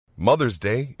Mother's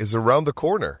Day is around the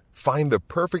corner. Find the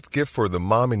perfect gift for the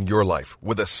mom in your life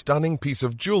with a stunning piece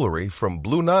of jewelry from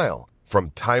Blue Nile.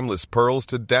 From timeless pearls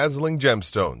to dazzling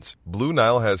gemstones, Blue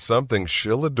Nile has something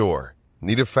she'll adore.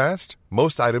 Need it fast?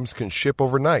 Most items can ship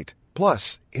overnight.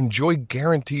 Plus, enjoy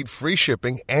guaranteed free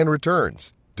shipping and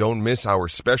returns. Don't miss our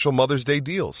special Mother's Day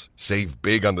deals. Save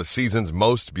big on the season's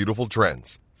most beautiful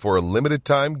trends. For a limited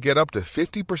time, get up to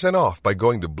 50% off by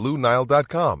going to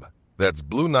BlueNile.com. That's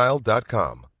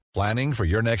BlueNile.com. Planning for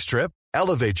your next trip?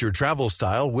 Elevate your travel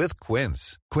style with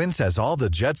Quince. Quince has all the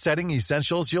jet-setting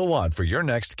essentials you'll want for your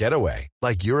next getaway,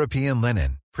 like European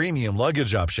linen, premium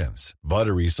luggage options,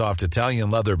 buttery soft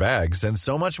Italian leather bags, and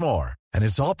so much more. And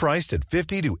it's all priced at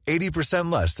 50 to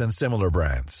 80% less than similar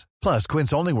brands. Plus,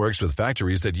 Quince only works with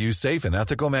factories that use safe and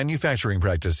ethical manufacturing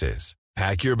practices.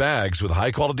 Pack your bags with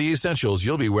high-quality essentials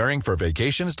you'll be wearing for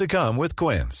vacations to come with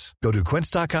Quince. Go to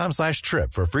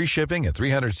quince.com/trip for free shipping and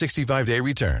 365-day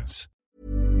returns.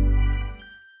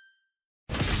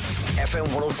 FM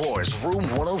 104's Room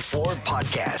 104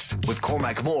 podcast with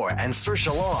Cormac Moore and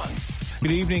Saoirse Long.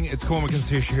 Good evening, it's Cormac and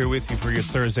Saoirse here with you for your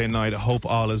Thursday night. I hope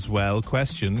all is well.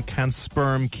 Question, can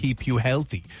sperm keep you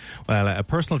healthy? Well, a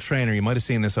personal trainer, you might have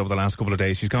seen this over the last couple of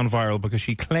days, she's gone viral because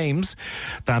she claims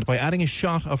that by adding a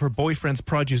shot of her boyfriend's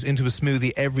produce into a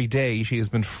smoothie every day, she has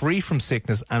been free from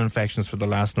sickness and infections for the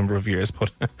last number of years. But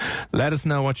let us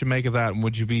know what you make of that. And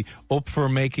would you be up for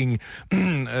making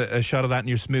a shot of that in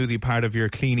your smoothie part of your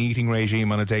clean eating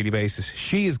regime on a daily basis?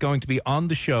 She is going to be on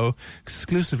the show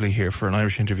exclusively here for an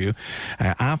Irish interview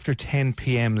after 10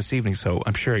 p.m. this evening, so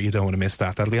I'm sure you don't want to miss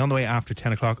that. That'll be on the way after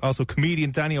 10 o'clock. Also,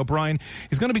 comedian Danny O'Brien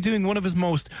is going to be doing one of his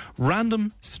most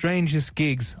random, strangest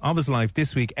gigs of his life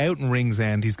this week out in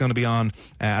Ringsend. He's going to be on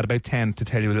at about 10 to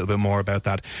tell you a little bit more about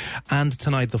that. And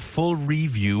tonight, the full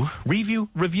review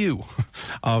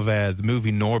of the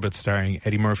movie Norbit starring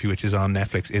Eddie Murphy, which is on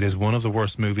Netflix. It is one of the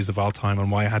worst movies of all time,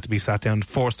 and why I had to be sat down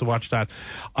forced to watch that,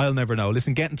 I'll never know.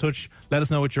 Listen, get in touch. Let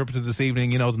us know what you're up to this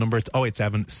evening. You know the number. It's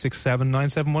 087 6797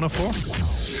 104.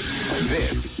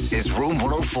 This is Room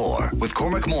 104 with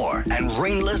Cormac Moore and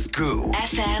Rainless Goo.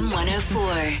 FM 104.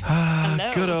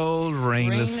 Hello. Good old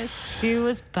Rainless Goo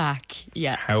is back.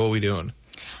 Yeah. How are we doing?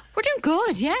 We're doing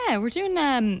good, yeah. We're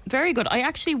doing very good. I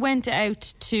actually went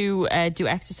out to do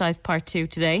exercise part 2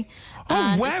 today.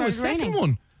 Oh, wow, a second raining.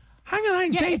 one. Hang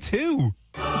on, Yeah, day 2.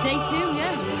 Day 2,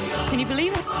 yeah. Can you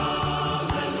believe it?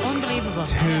 Unbelievable.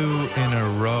 2 in a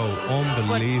row.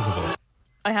 Unbelievable.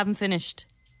 I haven't finished.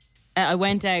 I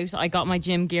went out, I got my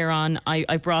gym gear on,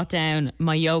 I brought down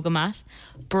my yoga mat,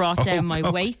 brought down my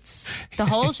weights, the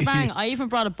whole shebang. I even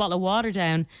brought a bottle of water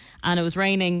down, and it was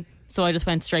raining, so I just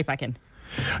went straight back in.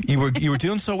 You were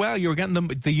doing so well. You were getting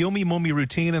the yummy mummy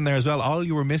routine in there as well. All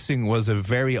you were missing was a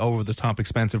very over-the-top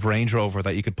expensive Range Rover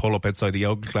that you could pull up outside the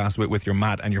yoga class with your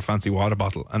mat and your fancy water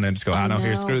bottle, and then just go, no,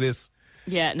 here, screw this.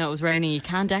 Yeah, no, it was raining. You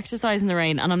can't exercise in the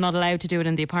rain, and I'm not allowed to do it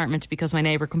in the apartment because my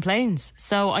neighbour complains.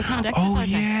 So I can't exercise. Oh,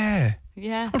 yeah.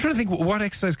 Yeah. I'm trying to think, what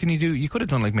exercise can you do? You could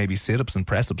have done like maybe sit-ups and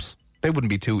press-ups. They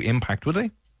wouldn't be too impact, would they?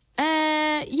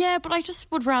 Yeah, but I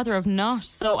just would rather have not.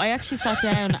 So I actually sat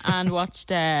down and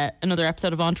watched another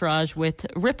episode of Entourage with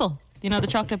Ripple. You know, the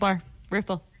chocolate bar?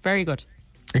 Ripple. Very good.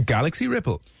 A Galaxy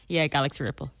Ripple? Yeah, Galaxy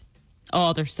Ripple.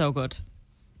 Oh, they're so good.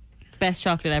 Best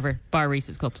chocolate ever. Bar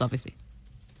Reese's Cups, obviously.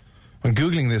 I'm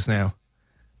Googling this now.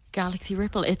 Galaxy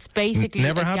Ripple. It's basically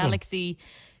Never a had Galaxy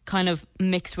kind of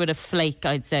mixed with a flake,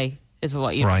 I'd say, is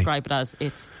what you describe it as.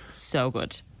 It's so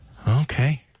good.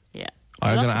 Okay. Yeah.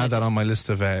 I'm going to add that on my list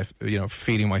of,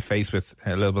 feeding my face with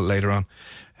a little bit later on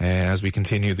as we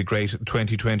continue the great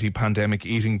 2020 pandemic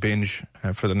eating binge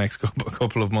for the next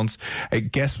couple of months.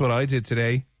 Guess what I did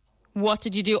today? What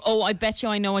did you do? Oh, I bet you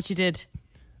I know what you did.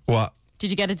 What?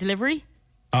 Did you get a delivery?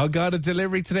 I got a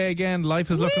delivery today again. Life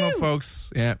is looking up, folks.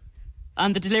 Yeah.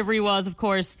 And the delivery was, of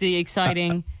course, the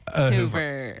exciting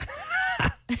Hoover.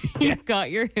 You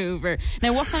got your Hoover.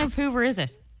 Now, what kind of Hoover is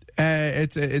it? I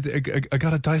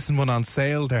got a Dyson one on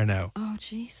sale there now. Oh,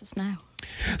 Jesus, now.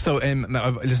 So, now,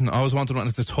 listen, I always wanted one.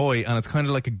 It's a toy, and it's kind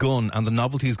of like a gun, and the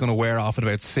novelty is going to wear off in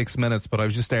about 6 minutes. But I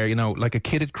was just there, like a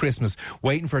kid at Christmas,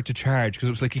 waiting for it to charge, because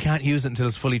it was like you can't use it until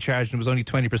it's fully charged, and it was only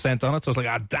 20% on it. So I was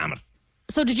like, damn it.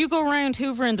 So did you go around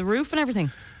hoovering the roof and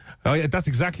everything? Oh, yeah, that's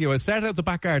exactly how I started out the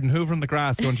back garden, hoovering the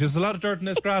grass, going, there's a lot of dirt in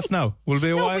this grass now. We'll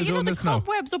be a while doing this now. No, but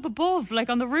the cobwebs up above, like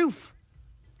on the roof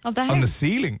of the house. On the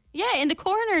ceiling? Yeah, in the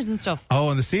corners and stuff. Oh,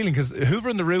 on the ceiling, because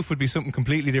hoovering the roof would be something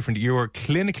completely different. You are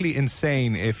clinically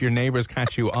insane if your neighbours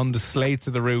catch you on the slates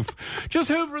of the roof. Just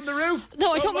hoovering the roof.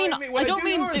 No,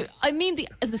 I mean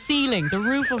the ceiling, the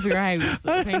roof of your house.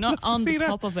 Okay, not on the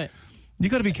top of it. You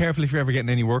got to be careful if you're ever getting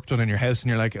any work done in your house and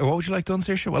you're like, oh, what would you like done,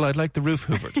 Saoirse? Well, I'd like the roof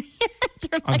hoovered.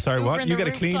 I'm sorry, what? You get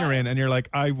a cleaner in and you're like,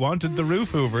 I wanted the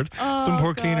roof hoovered. Some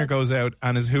poor cleaner goes out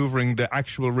and is hoovering the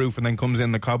actual roof and then comes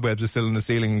in, the cobwebs are still in the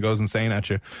ceiling and goes insane at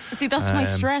you. See, that's my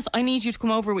stress. I need you to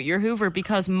come over with your hoover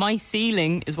because my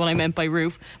ceiling is what I meant by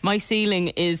roof. My ceiling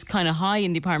is kind of high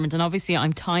in the apartment and obviously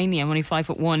I'm tiny. I'm only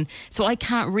 5'1", so I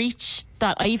can't reach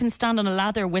that. I even stand on a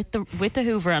ladder with the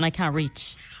hoover and I can't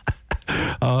reach.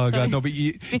 Oh, God, no, but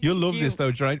you'll love this,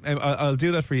 though, right? I'll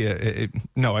do that for you.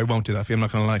 No, I won't do that for you, I'm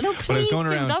not going to lie. No, please do.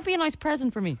 That would be a nice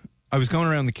present for me. I was going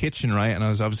around the kitchen, right, and I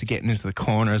was obviously getting into the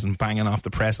corners and banging off the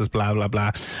presses, blah, blah,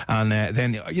 blah. And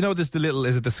then, you know, there's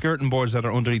the skirting boards that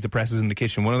are underneath the presses in the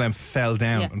kitchen. One of them fell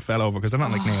down and fell over because they're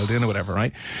not, like, nailed in or whatever,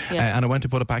 right? Yeah. And I went to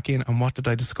put it back in, and what did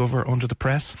I discover under the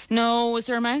press? No, was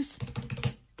there a mouse?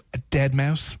 A dead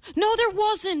mouse. No, there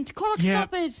wasn't. Cormac,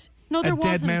 stop it. No, there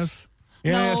wasn't. A dead mouse.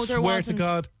 Yeah, no, there swear wasn't. to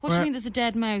God. What do you mean there's a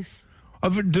dead mouse?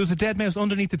 There's a dead mouse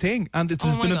underneath the thing, and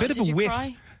there's been a bit of a whiff.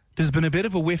 Cry? There's been a bit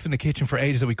of a whiff in the kitchen for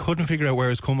ages that we couldn't figure out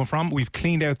where it's coming from. We've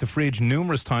cleaned out the fridge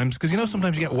numerous times because, you know,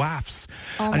 sometimes you get wafts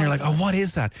and you're like, oh, what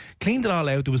is that? Cleaned it all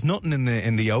out. There was nothing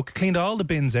in the yoke. Cleaned all the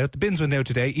bins out. The bins went out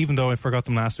today, even though I forgot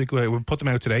them last week. We put them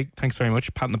out today. Thanks very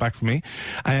much. Pat on the back for me.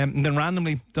 And then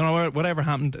randomly, don't know whatever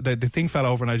happened, the thing fell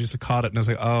over and I just caught it and I was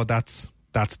like, oh, that's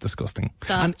disgusting.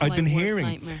 That's and I've been hearing,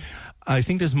 nightmare. I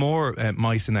think there's more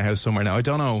mice in the house somewhere now. I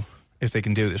don't know if they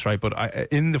can do this, right? But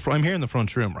I'm here in the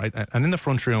front room, right? And in the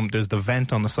front room, there's the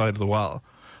vent on the side of the wall.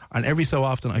 And every so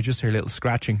often, I just hear a little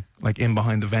scratching, like in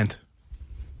behind the vent.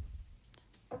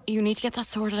 You need to get that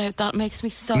sorted out. That makes me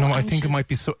so No, anxious. I think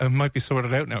it might be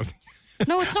sorted out now.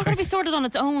 No, it's not going to be sorted on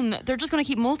its own. They're just going to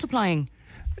keep multiplying.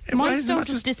 Mice don't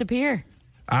just disappear.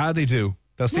 Ah, they do.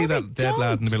 They'll see that dead don't.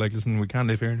 lad and they'll be like, listen, we can't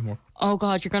live here anymore. Oh,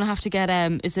 God, you're going to have to get,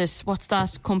 what's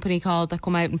that company called that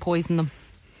come out and poison them?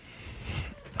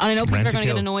 And I know people are going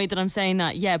to get annoyed that I'm saying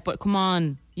that. Yeah, but come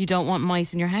on, you don't want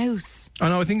mice in your house. Oh,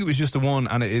 no, I think it was just the one,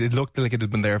 and it looked like it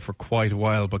had been there for quite a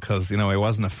while because, you know, it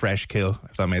wasn't a fresh kill,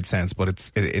 if that made sense,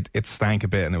 but it stank a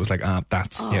bit, and it was like,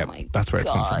 that's where it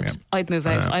come from. Yeah. I'd move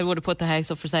out. I would have put the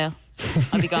house up for sale.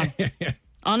 I'd be gone. Yeah.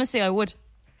 Honestly, I would.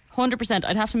 100%.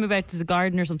 I'd have to move out to the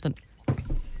garden or something.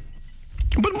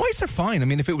 But mice are fine. I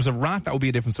mean, if it was a rat, that would be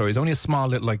a different story. It's only a small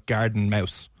little, like, garden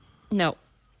mouse. No.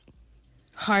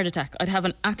 Heart attack. I'd have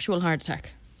an actual heart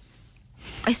attack.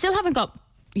 I still haven't got,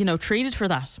 treated for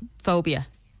that phobia,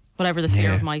 whatever the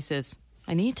fear of mice is.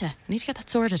 I need to get that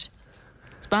sorted.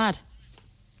 It's bad.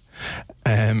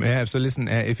 So listen,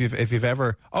 if you've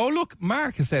ever... Oh, look,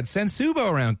 Mark has said, send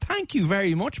Subo around. Thank you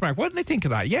very much, Mark. What did they think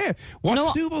of that? Yeah.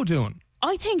 What's Subo doing?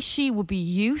 I think she would be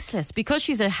useless because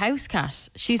she's a house cat.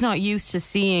 She's not used to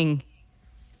seeing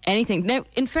anything. Now,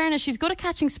 in fairness, she's good at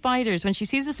catching spiders. When she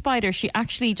sees a spider, she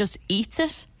actually just eats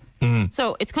it. Mm.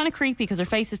 So it's kind of creepy because her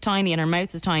face is tiny and her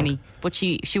mouth is tiny, but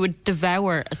she would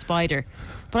devour a spider.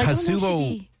 But Has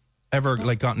Subo ever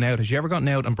gotten out? Has she ever gotten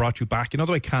out and brought you back? You know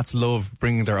the way cats love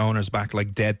bringing their owners back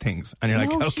like dead things, and you're like,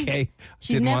 okay,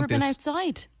 she's never been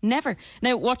outside. Never.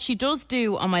 Now, what she does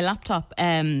do on my laptop,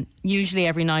 usually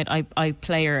every night I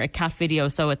play her a cat video,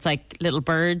 so it's like little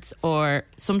birds or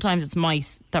sometimes it's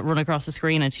mice that run across the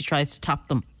screen and she tries to tap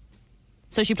them.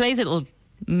 So she plays little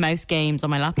mouse games on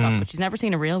my laptop, but she's never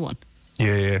seen a real one.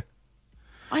 Yeah.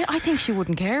 I think she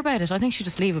wouldn't care about it. I think she'd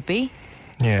just leave it be.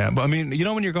 Yeah, but I mean,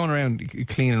 when you're going around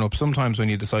cleaning up, sometimes when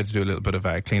you decide to do a little bit of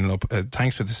cleaning up,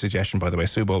 thanks for the suggestion, by the way,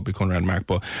 Subo will be coming around, Mark,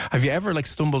 but have you ever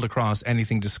stumbled across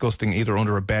anything disgusting either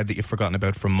under a bed that you've forgotten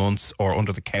about for months or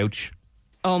under the couch?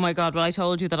 Oh my God, well I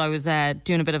told you that I was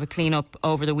doing a bit of a clean up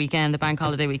over the weekend, the bank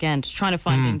holiday weekend, trying to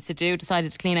find things to do,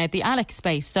 decided to clean out the Alex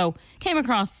space, so came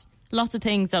across lots of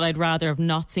things that I'd rather have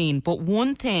not seen, but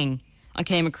one thing I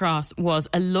came across was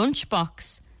a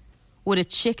lunchbox with a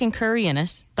chicken curry in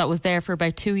it that was there for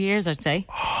about 2 years, I'd say.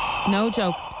 No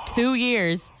joke, 2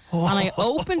 years. And I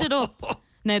opened it up.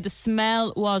 Now, the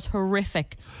smell was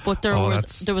horrific, but there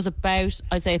was about,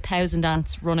 I'd say, 1,000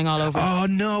 ants running all over it. Oh,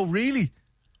 no, really?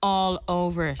 All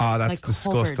over it. Oh, that's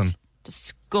disgusting. Covered.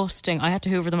 Disgusting. I had to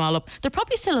hoover them all up. They're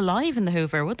probably still alive in the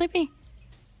hoover, would they be?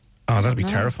 Oh, that'd be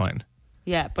terrifying.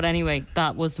 Yeah, but anyway,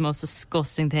 that was the most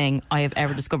disgusting thing I have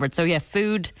ever discovered. So, yeah,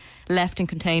 food left in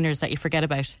containers that you forget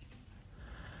about.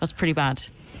 That's pretty bad.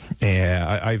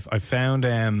 Yeah, I've found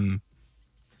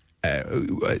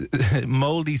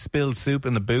mouldy spilled soup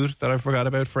in the boot that I forgot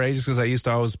about for ages because I used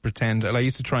to always pretend, I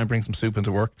used to try and bring some soup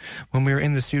into work when we were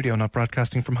in the studio, not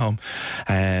broadcasting from home.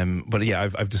 But yeah,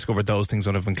 I've discovered those things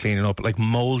when I've been cleaning up, like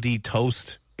mouldy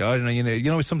toast. I don't know. You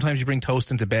know. Sometimes you bring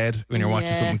toast into bed when you're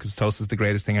watching something because toast is the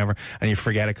greatest thing ever, and you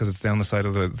forget it because it's down the side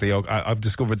of the yolk. I've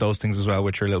discovered those things as well,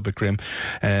 which are a little bit grim.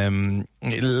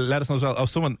 Let us know as well. Oh,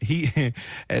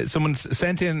 someone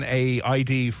sent in a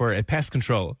ID for a pest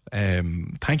control.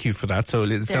 Thank you for that. So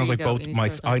it sounds like both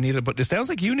I need it, but it sounds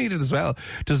like you need it as well.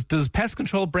 Does pest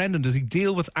control Brendan? Does he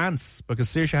deal with ants? Because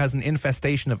Saoirse has an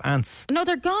infestation of ants. No,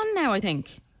 they're gone now, I think.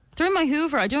 They're in my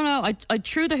Hoover. I don't know. I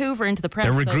threw the Hoover into the press.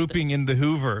 They're regrouping in the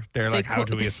Hoover. They're like, how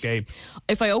do we escape?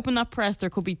 If I open that press, there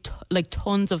could be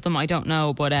tons of them. I don't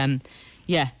know. But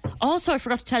yeah. Also, I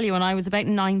forgot to tell you, when I was about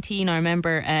 19, I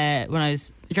remember when I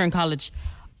was during college,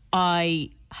 I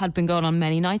had been going on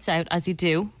many nights out, as you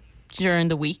do during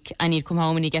the week, and you'd come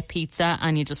home and you get pizza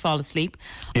and you just fall asleep.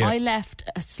 Yeah. I left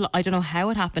I don't know how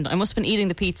it happened. I must have been eating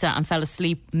the pizza and fell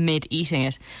asleep mid-eating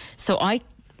it. So I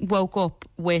woke up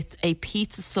with a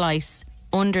pizza slice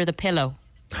under the pillow.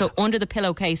 So under the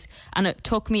pillowcase, and it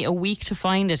took me a week to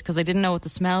find it because I didn't know what the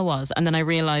smell was, and then I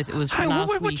realised it was from last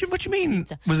week. What do you mean?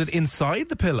 Pizza. Was it inside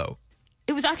the pillow?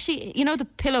 It was actually, the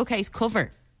pillowcase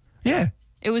cover. Yeah.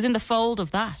 It was in the fold of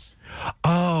that.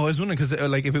 Oh, I was wondering because,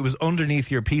 if it was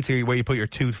underneath your pizza where you put your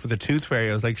tooth for the tooth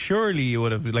fairy, I was like, surely you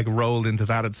would have rolled into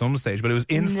that at some stage, but it was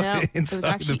inside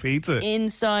the pizza,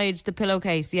 inside the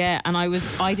pillowcase. Yeah, and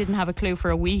I didn't have a clue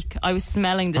for a week. I was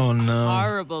smelling this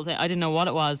horrible thing. I didn't know what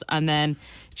it was, and then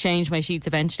changed my sheets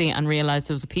eventually and realised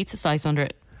there was a pizza slice under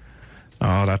it.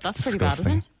 Oh, that's pretty bad,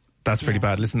 isn't it? That's pretty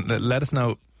bad. Listen, let us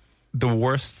know the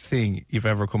worst thing you've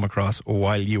ever come across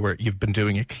while you've been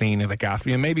doing a clean in a gaff.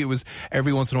 Maybe it was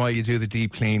every once in a while you do the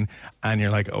deep clean and you're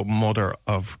like, oh, mother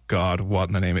of God, what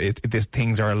in the name of it? These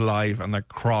things are alive and they're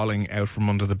crawling out from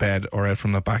under the bed or out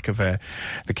from the back of the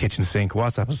kitchen sink.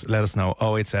 WhatsApp us, let us know,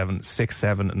 087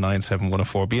 6797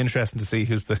 104. Be interesting to see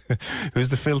who's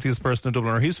the filthiest person in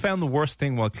Dublin, or who's found the worst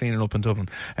thing while cleaning up in Dublin.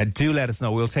 Do let us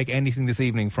know. We'll take anything this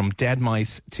evening, from dead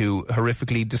mice to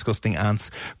horrifically disgusting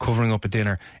ants covering up a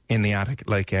dinner in the attic,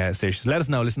 like Saoirse. Let us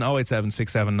know. Listen, 087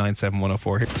 6797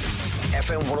 104.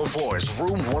 FM 104's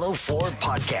Room 104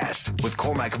 podcast with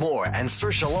Cormac Moore and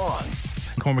Saoirse Long.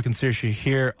 Cormac and Saoirse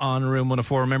here on Room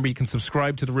 104. Remember, you can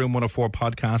subscribe to the Room 104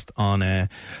 podcast on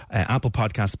Apple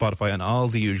Podcasts, Spotify, and all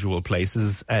the usual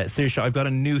places. Saoirse, I've got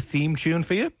a new theme tune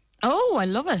for you. Oh, I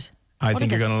love it. I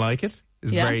think you're going to like it.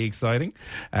 It's very exciting.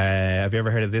 Have you ever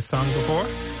heard of this song before?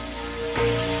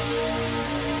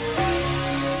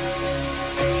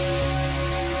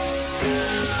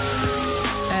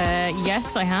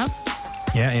 Yes, I have.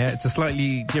 Yeah, it's a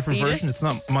slightly different version. It's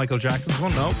not Michael Jackson's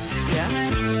one, no.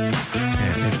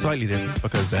 Yeah, it's slightly different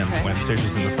because when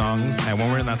Saoirse's in the song,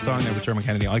 when we're in that song now with Dermot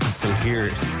Kennedy, I can still hear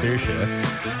Saoirse,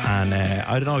 and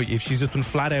I don't know if she's just been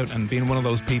flat out and being one of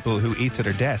those people who eats at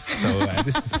her desk. So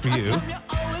this is for you.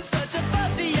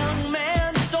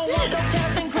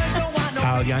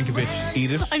 Al Yankovic,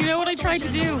 eat it. And you know what I tried to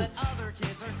do?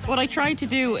 What I tried to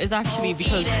do is actually,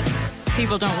 because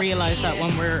people don't realise that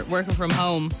when we're working from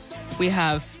home, we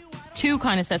have two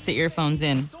kind of sets of earphones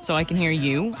in, so I can hear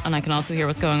you and I can also hear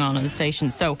what's going on the station.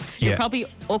 So you're probably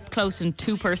up close and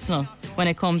too personal when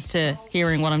it comes to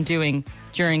hearing what I'm doing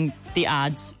during the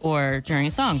ads or during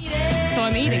a song. So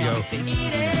I'm eating, obviously.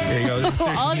 There you go. This is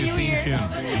all you hear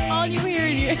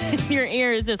in your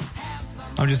ear is this.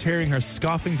 I'm just hearing her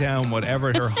scoffing down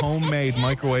whatever her homemade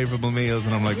microwavable meals,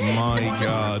 and I'm like, my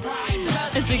God.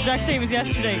 It's the exact same as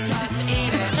yesterday.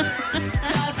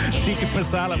 Tikka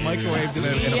masala microwaved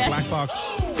in a black box.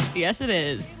 Yes, it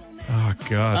is. Oh,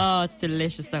 God. Oh, it's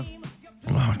delicious, though.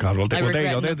 Oh, God. Well, there you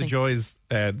go. They're nothing.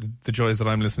 the joys that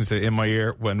I'm listening to in my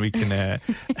ear when we can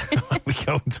when we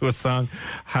go into a song.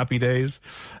 Happy days.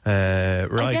 Right.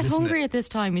 I get hungry at this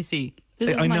time, you see.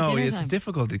 I know, it's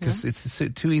difficult because it's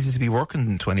too easy to be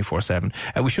working 24/7.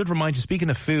 We should remind you,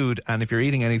 speaking of food, and if you're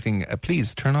eating anything,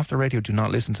 please turn off the radio. Do not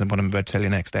listen to what I'm about to tell you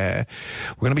next. We're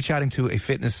going to be chatting to a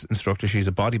fitness instructor. She's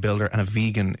a bodybuilder and a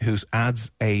vegan who adds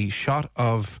a shot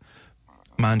of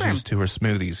man juice to her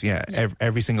smoothies,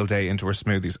 every single day into her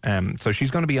smoothies. So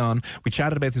she's going to be on. We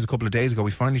chatted about this a couple of days ago.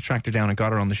 We finally tracked her down and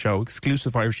got her on the show.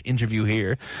 Exclusive Irish interview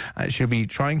here. She'll be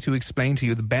trying to explain to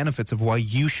you the benefits of why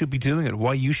you should be doing it,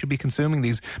 why you should be consuming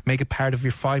these, make it part of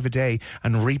your 5 a day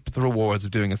and reap the rewards of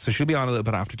doing it. So she'll be on a little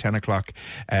bit after 10 o'clock.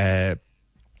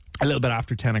 A little bit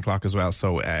after 10 o'clock as well,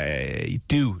 so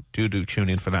do tune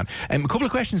in for that. A couple of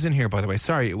questions in here, by the way.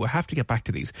 Sorry, we'll have to get back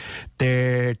to these.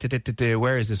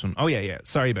 Where is this one? Oh, yeah,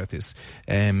 sorry about this.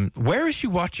 Where is she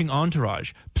watching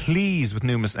Entourage? Please, with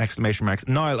numerous exclamation marks.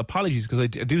 Niall, apologies, because I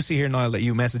do see here, Niall, that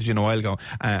you messaged in a while ago,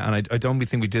 and I don't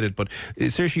think we did it, but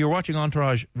seriously, you're watching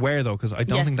Entourage where, though? Because I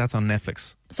don't think that's on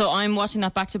Netflix. So I'm watching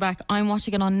that back-to-back. I'm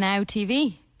watching it on Now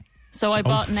TV. So I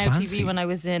bought Now fancy. TV when I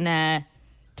was in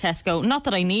Tesco. Not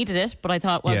that I needed it, but I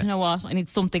thought, well, Yeah. you know what? I need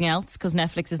something else because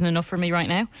Netflix isn't enough for me right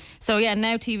now. So yeah,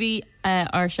 Now TV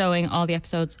are showing all the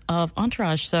episodes of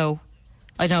Entourage. So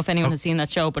I don't know if anyone has seen that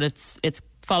show, but it's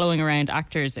following around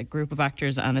actors, a group of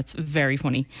actors, and it's very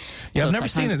funny. Yeah, So I've it's never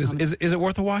that seen kind it. of comedy. Is it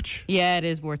worth a watch? Yeah, it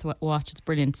is worth a watch. It's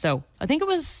brilliant. So I think it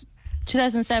was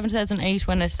 2007, 2008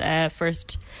 when it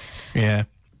first Yeah.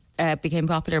 became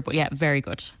popular. But yeah, very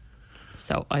good.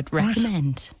 So I'd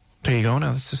recommend. There you go.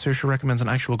 Now, this is Saoirse recommends an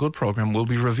actual good program. We'll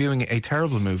be reviewing a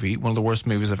terrible movie, one of the worst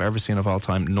movies I've ever seen of all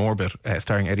time, Norbit,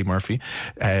 starring Eddie Murphy.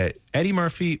 Eddie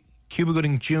Murphy, Cuba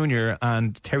Gooding Jr.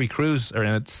 and Terry Crews are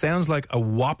in it. Sounds like a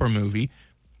whopper movie.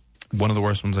 One of the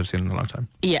worst ones I've seen in a long time.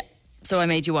 Yeah. So I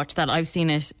made you watch that. I've seen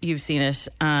it. You've seen it.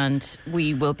 And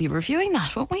we will be reviewing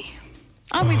that, won't we?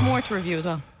 And we've more to review as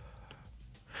well.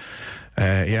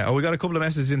 Yeah. Oh, we got a couple of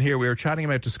messages in here. We were chatting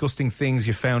about disgusting things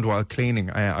you found while cleaning.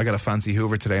 I got a fancy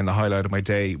Hoover today, and the highlight of my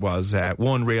day was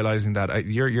one, realising that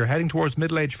you're heading towards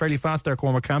middle age fairly fast there,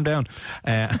 Cormac. Calm down.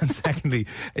 And secondly,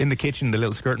 in the kitchen, the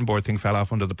little skirting board thing fell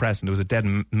off under the press, and there was a dead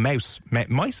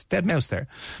dead mouse there.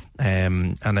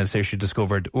 And then so she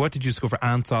discovered, what did you discover?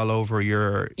 Ants all over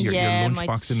your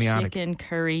lunchbox in the attic. Chicken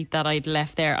curry that I'd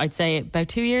left there, I'd say about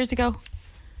 2 years ago.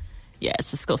 Yeah,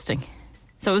 it's disgusting.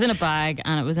 So it was in a bag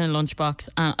and it was in a lunchbox,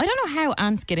 and I don't know how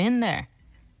ants get in there.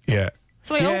 Yeah.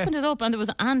 So I opened it up and there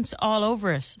was ants all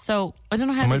over it. So I don't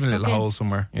know how There they might have been a snuck little in. hole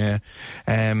somewhere,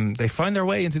 yeah. They find their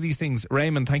way into these things.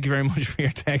 Raymond, thank you very much for your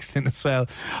text in as well.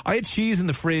 I had cheese in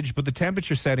the fridge, but the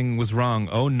temperature setting was wrong.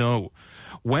 Oh no.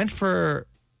 Went for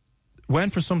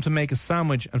some to make a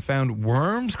sandwich and found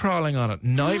worms crawling on it.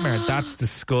 Nightmare. That's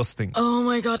disgusting. Oh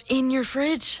my God, in your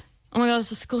fridge? Oh my God, it's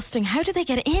disgusting. How do they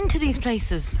get into these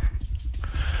places?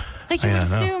 Like, you I would don't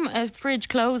know. assume a fridge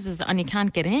closes and you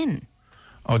can't get in.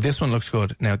 Oh, this one looks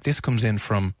good. Now, this comes in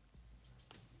from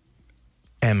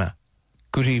Emma.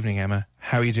 Good evening, Emma.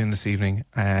 How are you doing this evening?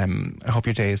 I hope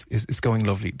your day is going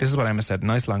lovely. This is what Emma said.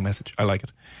 Nice long message. I like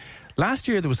it. Last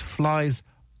year, there was flies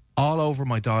all over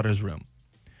my daughter's room.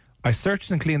 I searched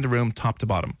and cleaned the room top to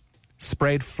bottom.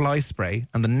 Sprayed fly spray,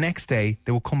 and the next day,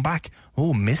 they would come back.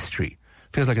 Oh, mystery.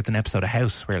 Feels like it's an episode of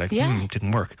House where, like, it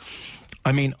didn't work.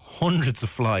 I mean, hundreds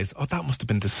of flies. Oh, that must have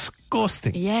been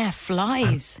disgusting. Yeah,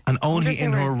 flies. And only wonder if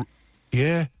in they her...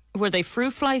 Yeah. Were they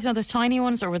fruit flies, those tiny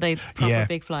ones, or were they proper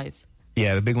big flies?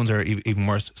 Yeah, the big ones are even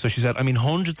worse. So she said, I mean,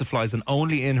 hundreds of flies and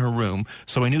only in her room,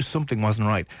 so I knew something wasn't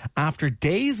right. After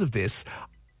days of this,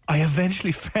 I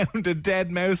eventually found a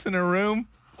dead mouse in her room.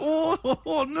 Oh,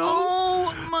 no.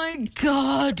 Oh, my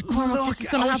God. Cormac, Look, this is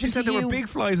going to happen she said to there you. were big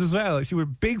flies as well. She were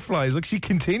big flies. Look, she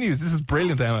continues. This is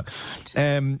brilliant, Emma.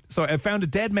 So I found a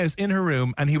dead mouse in her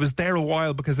room, and he was there a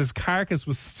while because his carcass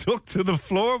was stuck to the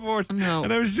floorboard. No.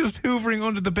 And I was just hoovering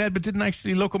under the bed, but didn't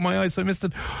actually look at my eyes, so I missed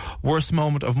it. Worst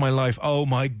moment of my life. Oh,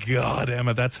 my God,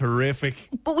 Emma, that's horrific.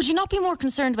 But would you not be more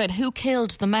concerned about who killed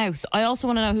the mouse? I also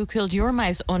want to know who killed your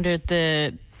mouse under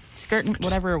the skirting,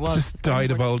 whatever it was. Just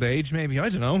died of old age, maybe. I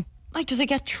don't know. Like, does it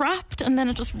get trapped and then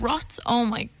it just rots? Oh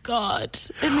my God!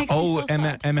 It makes me so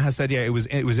sad. Emma has said, yeah, it was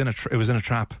in a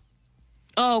trap.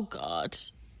 Oh God!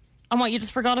 And what? You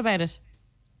just forgot about it?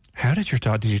 How did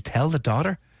did you tell the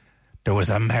daughter? There was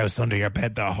a mouse under your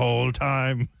bed the whole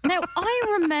time. Now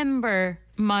I remember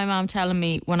my mom telling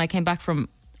me when I came back from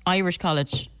Irish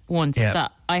college once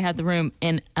that I had the room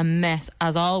in a mess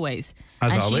as always.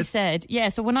 She said,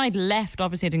 so when I'd left,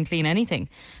 obviously I didn't clean anything.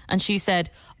 And she said,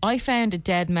 I found a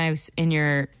dead mouse in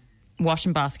your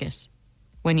washing basket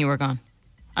when you were gone.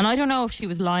 And I don't know if she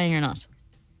was lying or not.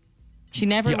 She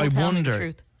never will tell me the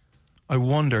truth. I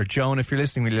wonder, Joan, if you're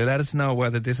listening, will you let us know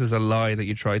whether this is a lie that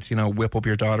you tried to, whip up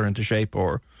your daughter into shape,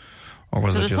 or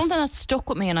was it There's just... something that stuck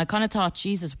with me, and I kind of thought,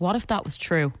 Jesus, what if that was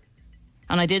true?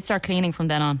 And I did start cleaning from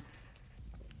then on.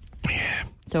 Yeah.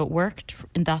 So it worked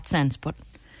in that sense, but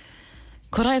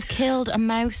could I have killed a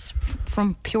mouse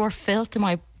from pure filth in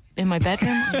my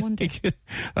bedroom? I wonder.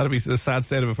 That'd be a sad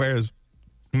state of affairs.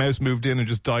 Mouse moved in and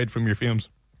just died from your fumes.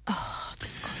 Oh,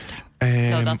 disgusting.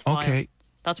 No, that's vile. okay.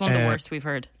 That's one of the worst we've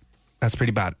heard. That's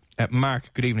pretty bad.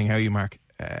 Mark, good evening. How are you, Mark?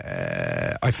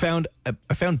 I found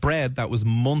bread that was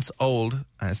months old.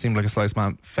 It seemed like a sliced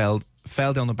man fell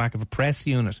down the back of a press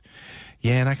unit.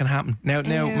 Yeah, that can happen. Now,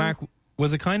 Mark,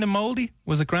 was it kind of mouldy?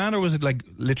 Was it grand, or was it like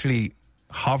literally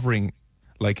hovering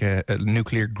like a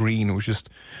nuclear green? It was just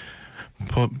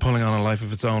pulling on a life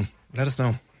of its own. Let us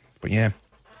know. But yeah.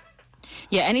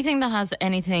 Yeah, anything that has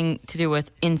anything to do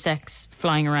with insects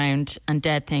flying around and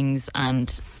dead things,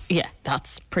 and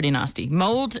that's pretty nasty.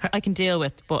 Mold I can deal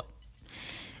with, but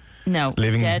no,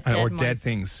 living dead or mice. dead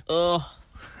things. Oh,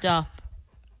 stop.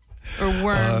 Or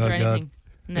worms or anything.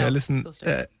 God. No, Yeah, listen,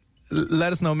 disgusting.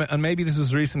 let us know, and maybe this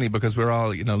was recently because we're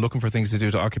all, looking for things to do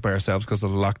to occupy ourselves because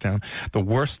of the lockdown. The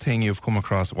worst thing you've come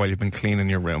across while you've been cleaning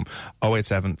your room,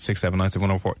 087 679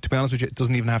 7104. To be honest with you, it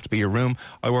doesn't even have to be your room.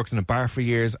 I worked in a bar for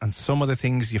years, and some of the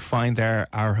things you find there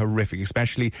are horrific,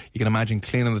 especially, you can imagine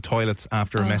cleaning the toilets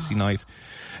after a messy night.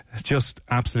 Just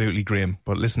absolutely grim.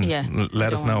 But listen,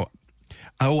 let us know.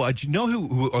 Do you know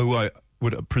who I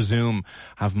would presume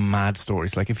have mad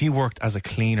stories? Like if you worked as a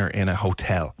cleaner in a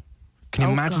hotel, can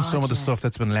you imagine some of the stuff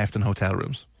that's been left in hotel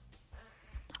rooms?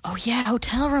 Oh yeah,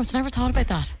 hotel rooms. Never thought about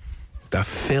that. The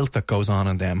filth that goes on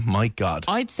in them, my God.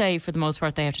 I'd say for the most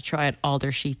part they have to try out all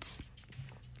their sheets.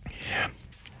 Yeah.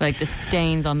 Like the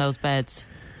stains on those beds.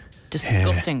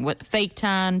 Disgusting. With fake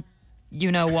tan,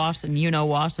 you know what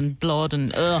and blood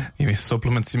and ugh. You mean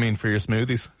supplements, you mean, for your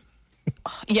smoothies?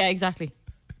 Yeah, exactly.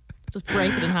 Just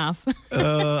break it in half.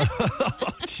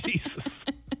 Jesus.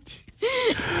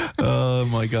 Oh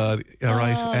my God. All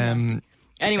right.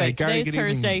 Anyway, Gary, today's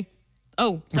Thursday. Evening.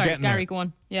 Oh, sorry, Gary, there. Go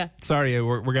on. Yeah. Sorry,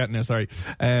 we're getting there. Sorry.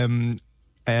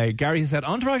 Gary said,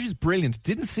 Entourage is brilliant.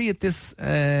 Didn't see it this,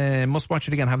 must watch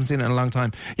it again. Haven't seen it in a long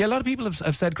time. Yeah, a lot of people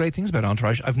have said great things about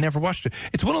Entourage. I've never watched it.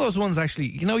 It's one of those ones, actually,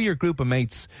 your group of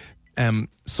mates,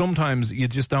 sometimes you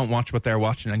just don't watch what they're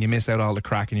watching and you miss out all the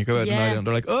crack, and you go out at night and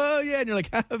they're like, oh yeah, and you're like,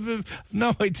 I have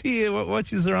no idea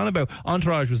what you're on about.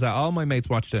 Entourage was that. All my mates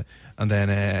watched it, and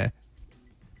then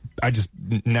I just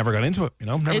never got into it,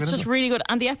 It's just really good.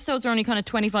 And the episodes are only kind of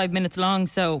 25 minutes long,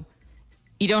 so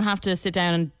you don't have to sit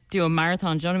down and do a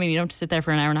marathon. Do you know what I mean? You don't have to sit there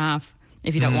for an hour and a half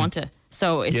if you don't want to.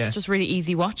 So it's just really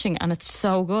easy watching, and it's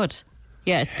so good.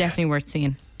 Yeah, it's definitely worth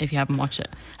seeing if you haven't watched it.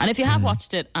 And if you have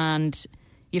watched it and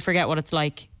you forget what it's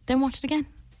like, then watch it again.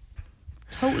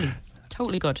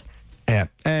 Totally good. Yeah.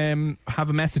 Have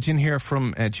a message in here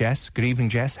from Jess. Good evening,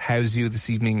 Jess. How's you this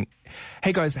evening?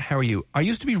 Hey guys, how are you? I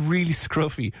used to be really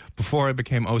scruffy before I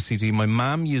became OCD. My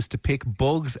mum used to pick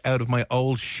bugs out of my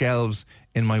old shelves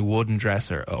in my wooden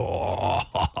dresser. Oh.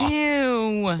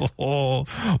 Ew. Oh.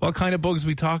 What kind of bugs are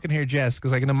we talking here, Jess?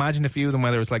 Because I can imagine a few of them,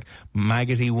 whether it's like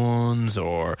maggoty ones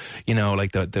or,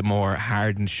 like the more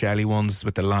hard and shelly ones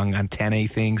with the long antennae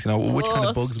things. Which kind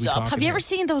of bugs are we talking Have you ever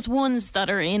seen those ones that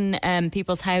are in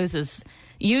people's houses?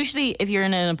 Usually if you're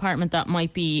in an apartment that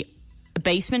might be a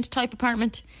basement type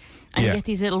apartment, and you get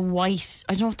these little white,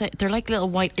 I don't know what they're like, little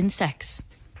white insects.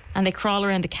 And they crawl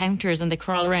around the counters and they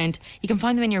crawl around. You can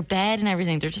find them in your bed and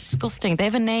everything. They're disgusting. They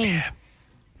have a name. Yeah.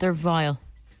 They're vile.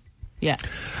 Yeah.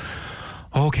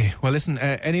 Okay. Well, listen,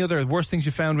 any other worst things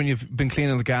you found when you've been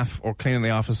cleaning the gaff or cleaning the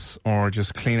office or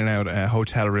just cleaning out a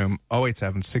hotel room?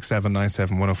 087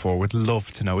 6797 104. We'd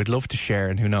love to know. We'd love to share,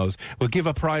 and who knows? We'll give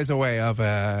a prize away of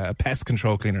a pest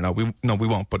control cleaner. No, we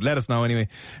won't. But let us know anyway.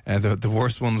 The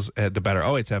worst ones, the better.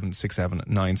 087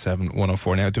 6797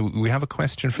 104. Now, do we have a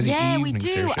question for the evening? Yeah, we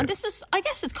do. And this is, I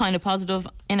guess it's kind of positive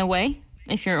in a way,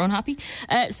 if you're unhappy.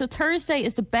 So Thursday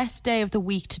is the best day of the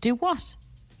week to do what?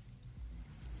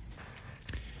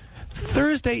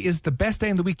 Thursday is the best day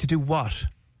in the week to do what?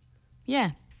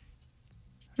 Yeah.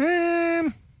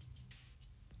 That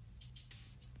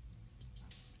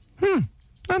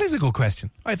is a good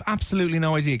question. I have absolutely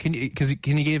no idea. Can you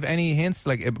give any hints?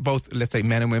 Like both, let's say,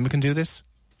 men and women can do this?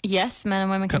 Yes, men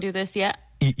and women can do this, yeah.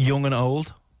 Young and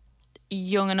old?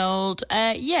 Young and old,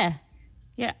 yeah.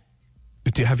 Yeah.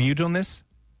 Have you done this?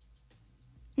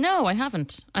 No, I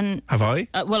haven't. And have I?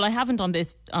 Well, I haven't on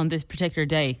this particular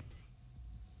day.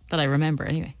 That I remember,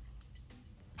 anyway.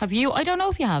 Have you? I don't know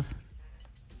if you have.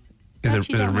 I don't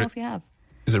know if you have.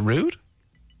 Is it rude?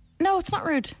 No, it's not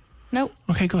rude. No.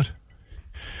 Okay, good.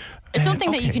 It's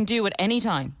something that you can do at any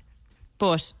time,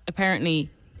 but apparently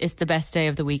it's the best day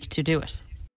of the week to do it.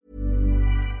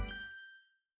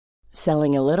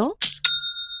 Selling a little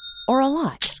or a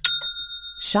lot?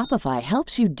 Shopify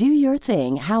helps you do your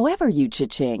thing however you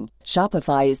cha-ching.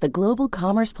 Shopify is the global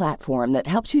commerce platform that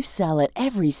helps you sell at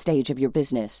every stage of your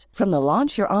business. From the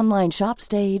launch your online shop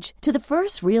stage to the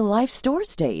first real-life store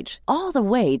stage, all the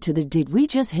way to the did we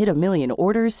just hit a million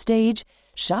orders stage.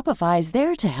 Shopify is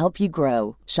there to help you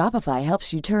grow. Shopify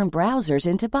helps you turn browsers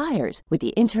into buyers with the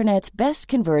internet's best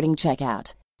converting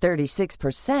checkout.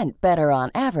 36% better on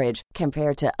average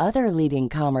compared to other leading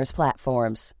commerce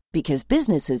platforms. Because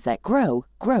businesses that grow,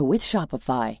 grow with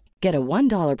Shopify. Get a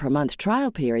 $1 per month trial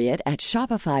period at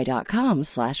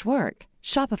shopify.com/work.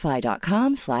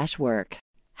 Shopify.com/work.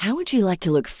 How would you like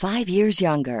to look 5 years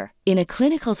younger? In a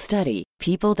clinical study,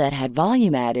 people that had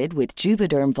volume added with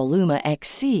Juvederm Voluma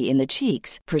XC in the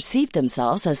cheeks perceived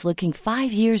themselves as looking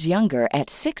 5 years younger at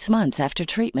 6 months after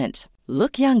treatment.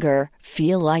 Look younger,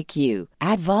 feel like you.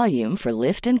 Add volume for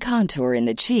lift and contour in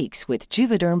the cheeks with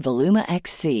Juvederm Voluma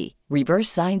XC. Reverse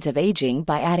signs of aging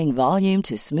by adding volume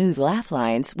to smooth laugh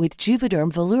lines with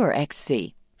Juvederm Volure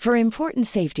XC. For important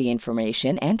safety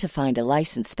information and to find a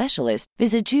licensed specialist,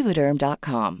 visit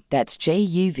Juvederm.com. That's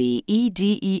JUVEDERM.com.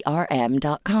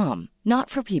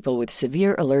 Not for people with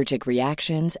severe allergic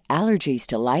reactions, allergies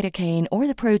to lidocaine, or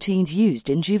the proteins used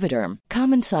in Juvederm.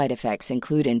 Common side effects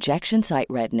include injection site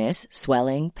redness,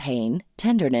 swelling, pain,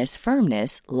 tenderness,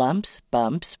 firmness, lumps,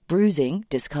 bumps, bruising,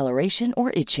 discoloration,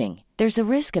 or itching. There's a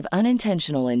risk of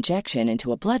unintentional injection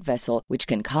into a blood vessel, which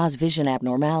can cause vision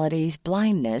abnormalities,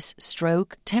 blindness,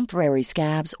 stroke, temporary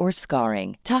scabs, or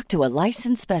scarring. Talk to a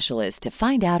licensed specialist to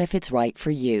find out if it's right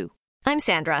for you. I'm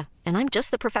Sandra, and I'm just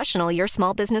the professional your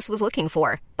small business was looking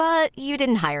for. But you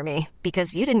didn't hire me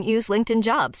because you didn't use LinkedIn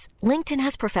Jobs. LinkedIn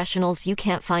has professionals you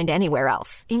can't find anywhere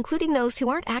else, including those who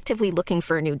aren't actively looking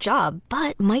for a new job,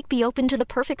 but might be open to the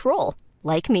perfect role,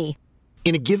 like me.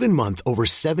 In a given month, over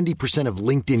 70% of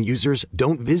LinkedIn users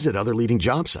don't visit other leading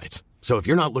job sites. So if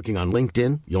you're not looking on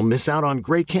LinkedIn, you'll miss out on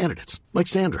great candidates like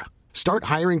Sandra. Start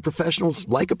hiring professionals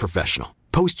like a professional.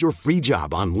 Post your free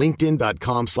job on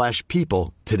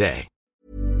linkedin.com/people today.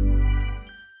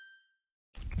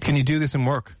 Can you do this in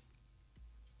work?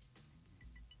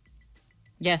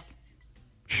 Yes.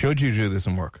 Should you do this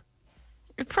in work?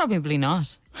 Probably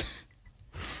not.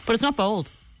 But it's not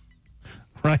bold.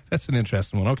 Right, that's an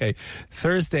interesting one. Okay,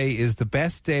 Thursday is the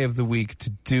best day of the week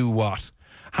to do what?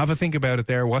 Have a think about it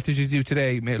there. What did you do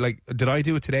today? Like, did I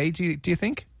do it today, do you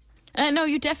think? No,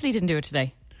 you definitely didn't do it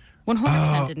today.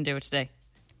 100% didn't do it today.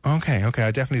 Okay,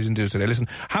 I definitely didn't do it today. Listen,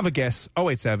 have a guess.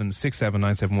 087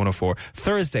 6797 104.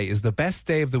 Thursday is the best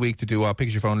day of the week to do what? Pick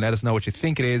up your phone, let us know what you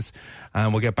think it is,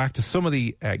 and we'll get back to some of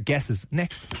the guesses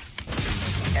next.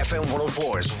 FM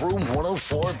 104's Room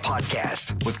 104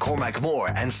 podcast with Cormac Moore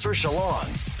and Saoirse Long.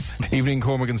 Evening,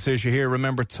 Cormac and Saoirse here.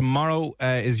 Remember, tomorrow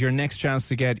is your next chance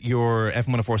to get your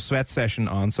FM104 sweat session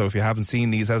on. So if you haven't seen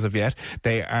these as of yet,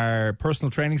 they are personal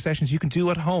training sessions you can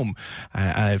do at home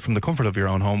from the comfort of your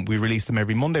own home. We release them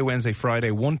every Monday, Wednesday,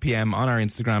 Friday, 1 p.m. on our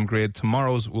Instagram grid.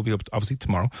 Tomorrow's will be up, obviously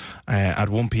tomorrow at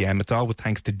 1 p.m. It's all with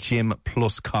thanks to Gym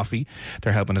Plus Coffee.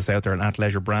 They're helping us out. They're an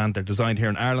Athleisure brand. They're designed here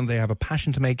in Ireland. They have a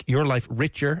passion to make your life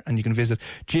richer, and you can visit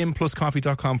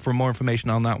gympluscoffee.com for more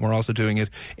information on that. We're also doing it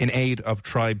in aid of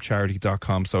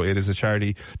TribeCharity.com. So it is a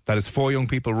charity that is for young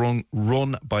people,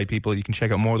 run by people. You can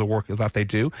check out more of the work that they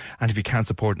do, and if you can't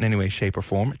support in any way, shape or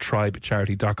form,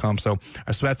 TribeCharity.com. So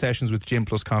our sweat sessions with Gym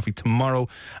Plus Coffee tomorrow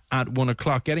at 1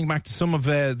 o'clock. Getting back to some of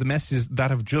the messages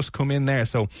that have just come in there.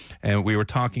 So we were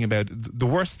talking about the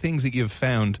worst things that you've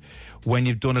found when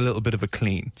you've done a little bit of a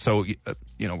clean. So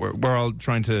we're all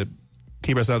trying to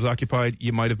keep ourselves occupied.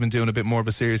 You might have been doing a bit more of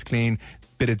a serious clean,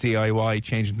 bit of DIY,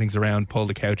 changing things around, pulled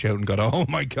the couch out and got, oh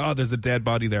my God, there's a dead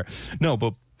body there. No,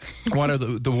 but what are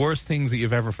the worst things that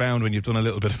you've ever found when you've done a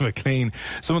little bit of a clean?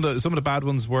 Some of the bad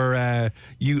ones were I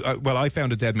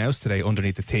found a dead mouse today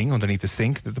underneath the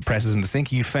sink, the presses in the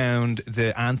sink. You found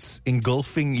the ants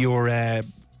engulfing your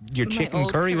chicken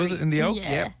curry, was it, in the oak?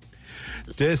 Yeah.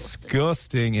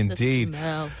 Disgusting indeed. The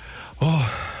smell.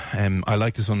 I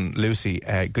like this one, Lucy.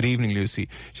 Good evening, Lucy.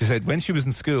 She said when she was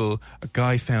in school, a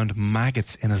guy found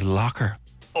maggots in his locker.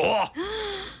 Oh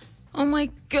my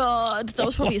God, that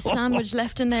was probably a sandwich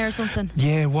left in there or something.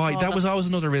 Yeah, why? That was always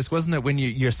another risk, wasn't it? When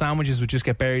your sandwiches would just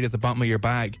get buried at the bottom of your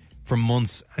bag for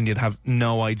months and you'd have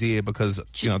no idea because,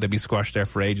 they'd be squashed there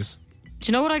for ages. Do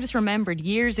you know what I just remembered?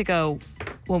 Years ago,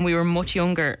 when we were much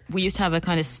younger, we used to have a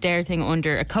kind of stair thing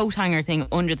a coat hanger thing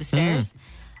under the stairs.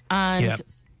 And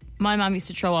my mum used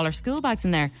to throw all her school bags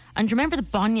in there. And do you remember the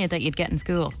banya that you'd get in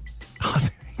school? Oh,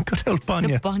 good old banya.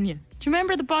 The banya. Do you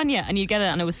remember the banya? And you'd get it,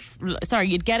 and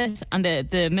you'd get it, and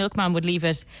the milkman would leave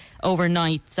it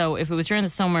overnight. So if it was during the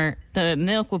summer, the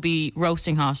milk would be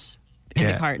roasting hot in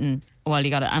the carton while you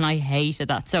got it. And I hated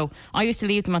that. So I used to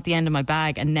leave them at the end of my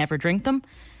bag and never drink them.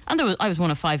 And I was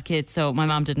one of 5 kids, so my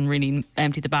mum didn't really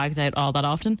empty the bags out all that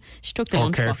often. She took the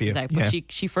lunch boxes out, but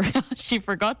she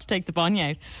forgot to take the banya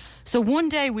out. So one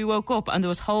day we woke up and there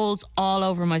was holes all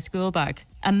over my school bag.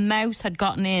 A mouse had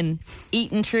gotten in,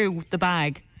 eaten through the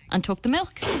bag, and took the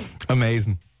milk.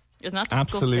 Amazing. Isn't that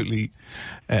disgusting?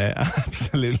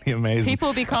 Absolutely amazing. People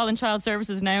will be calling child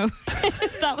services now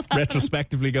if that was happening.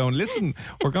 Retrospectively going, listen,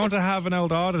 we're going to have an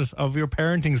old audit of your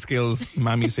parenting skills,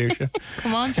 Mammy Saoirse.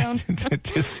 Come on, Joan.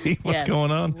 to see what's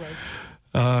going on.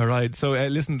 All right. So,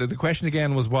 listen, the question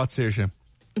again was what, Saoirse?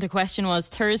 The question was,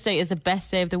 Thursday is the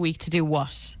best day of the week to do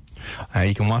what?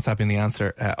 You can WhatsApp in the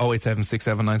answer,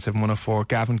 08767971004.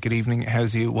 Gavin, good evening.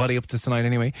 How's you? What are you up to tonight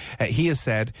anyway? He has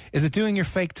said, is it doing your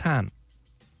fake tan?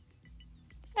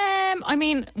 I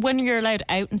mean, when you're allowed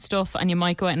out and stuff and you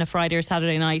might go out on a Friday or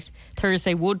Saturday night,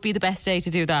 Thursday would be the best day to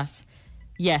do that.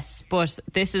 Yes, but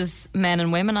this is men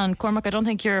and women, and Cormac, I don't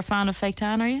think you're a fan of fake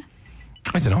tan, are you?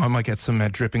 I don't know, I might get some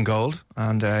dripping gold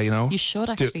and, You should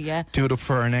actually, do it up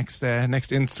for our next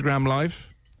Instagram live.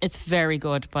 It's very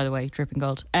good, by the way, dripping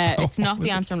gold. It's not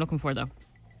the answer I'm looking for, though.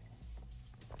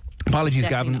 Apologies,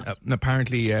 Definitely Gavin. not.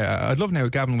 Apparently, I'd love now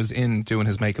Gavin was in doing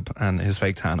his makeup and his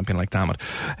fake tan. I've been like, damn it.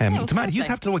 You just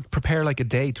have to prepare like a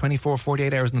day, 24,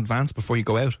 48 hours in advance before you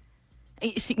go out.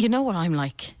 You know what I'm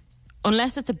like?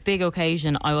 Unless it's a big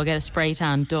occasion, I will get a spray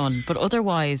tan done. But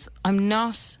otherwise, I'm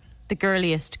not the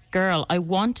girliest girl. I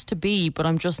want to be, but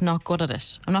I'm just not good at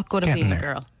it. I'm not good at being a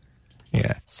girl.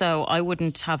 Yeah. So I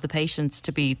wouldn't have the patience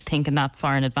to be thinking that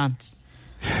far in advance.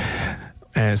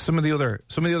 Some of the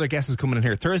other guesses coming in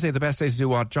here. Thursday, the best day to do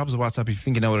what? Jobs of WhatsApp, if you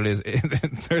think you know what it is.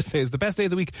 Thursday is the best day of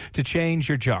the week to change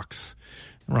your jocks.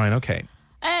 Right, okay.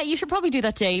 You should probably do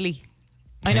that daily.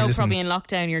 I know probably in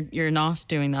lockdown you're not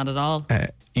doing that at all.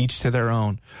 Each to their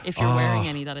own. If you're wearing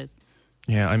any, that is.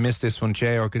 Yeah, I missed this one.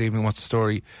 JR, good evening, what's the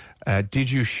story? Did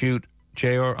you shoot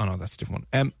JR? Oh no, that's a different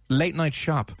one. Late night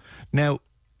shop. Now,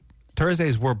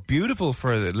 Thursdays were beautiful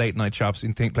for the late night shops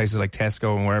in places like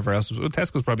Tesco and wherever else. Well,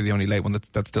 Tesco's probably the only late one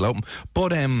that's still open.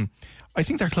 But I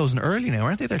think they're closing early now,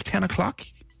 aren't they? They're 10 o'clock?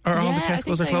 Or all the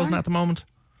Tesco's are closing at the moment?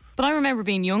 But I remember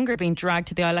being younger, being dragged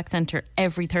to the Ilex Centre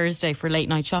every Thursday for late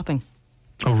night shopping.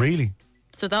 Oh, really?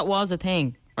 So that was a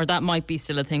thing. Or that might be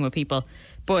still a thing with people.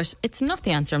 But it's not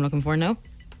the answer I'm looking for, no.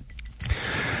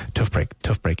 Tough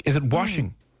break. Is it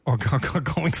washing or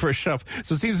going for a shop?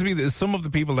 So it seems to me that some of the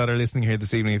people that are listening here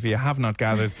this evening, if you have not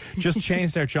gathered, just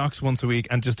change their jocks once a week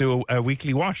and just do a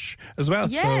weekly wash as well.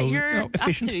 Yeah, so, you're efficient.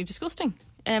 absolutely disgusting.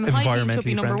 Hygiene should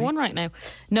be number one right now.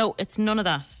 No, it's none of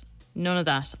that. None of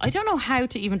that. I don't know how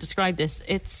to even describe this.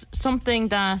 It's something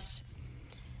that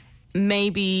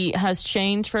maybe has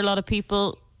changed for a lot of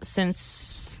people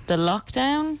since the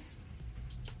lockdown.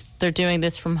 They're doing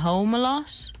this from home a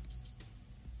lot.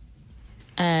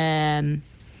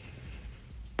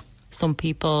 Some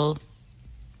people...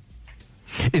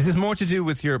 Is this more to do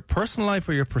with your personal life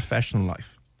or your professional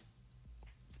life?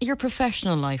 Your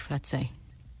professional life, let's say.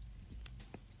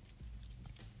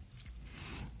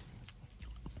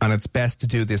 And it's best to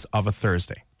do this of a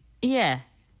Thursday. Yeah.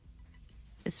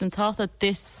 It's been thought that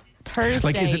this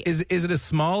Thursday... Like, is it a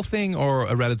small thing or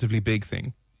a relatively big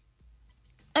thing?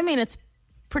 I mean, it's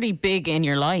pretty big in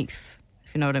your life,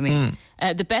 if you know what I mean.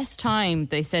 The best time,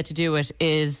 they said, to do it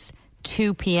is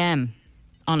 2 p.m.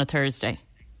 on a Thursday,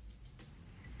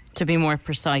 to be more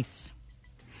precise.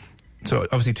 So,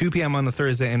 obviously, 2 p.m. on a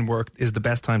Thursday in work is the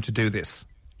best time to do this.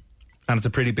 And it's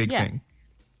a pretty big thing.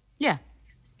 Yeah.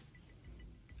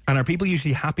 And are people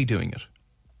usually happy doing it?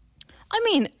 I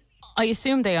mean, I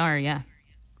assume they are, yeah.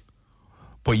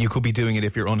 But you could be doing it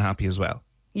if you're unhappy as well.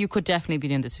 You could definitely be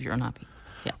doing this if you're unhappy.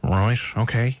 Yeah. Right,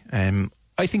 okay.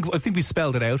 I think we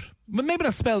spelled it out. But maybe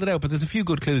not spelled it out, but there's a few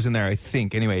good clues in there, I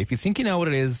think. Anyway, if you think you know what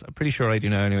it is, I'm pretty sure I do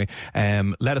know anyway.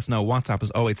 Let us know. WhatsApp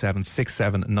is 087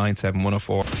 6797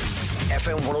 104.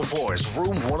 FM 104's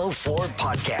Room 104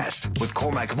 podcast with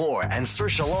Cormac Moore and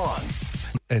Saoirse Long.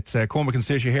 It's Cormac and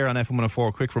Saoirse here on FM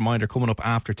 104. Quick reminder, coming up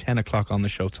after 10 o'clock on the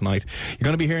show tonight. You're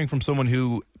going to be hearing from someone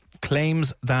who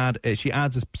claims that she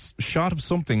adds a shot of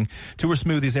something to her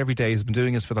smoothies every day. Has been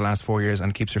doing this for the last 4 years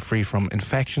and keeps her free from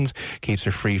infections, keeps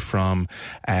her free from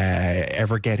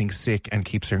ever getting sick, and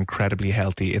keeps her incredibly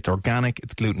healthy. It's organic,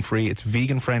 it's gluten-free, it's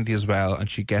vegan-friendly as well, and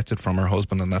she gets it from her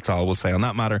husband, and that's all we'll say on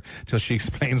that matter till she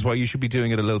explains why you should be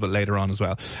doing it a little bit later on as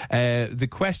well. The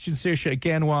question, Saoirse,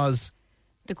 again was...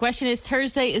 The question is,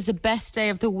 Thursday is the best day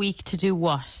of the week to do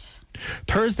what?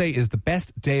 Thursday is the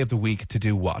best day of the week to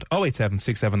do what? 087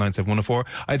 6797 104.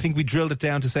 I think we drilled it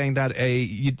down to saying that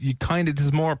you kind of, this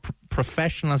is more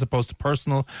professional as opposed to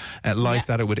personal life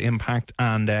that it would impact.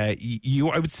 And I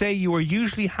would say you are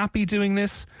usually happy doing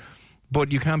this,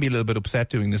 but you can be a little bit upset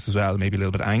doing this as well, maybe a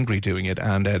little bit angry doing it.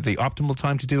 And the optimal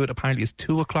time to do it apparently is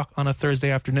 2 o'clock on a Thursday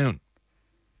afternoon.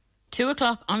 2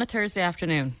 o'clock on a Thursday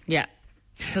afternoon, yeah.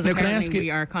 Because apparently we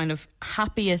are kind of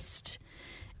happiest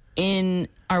in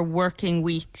our working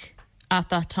week at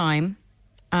that time,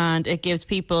 and it gives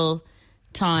people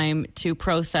time to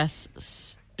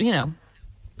process,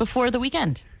 before the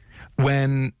weekend.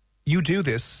 When you do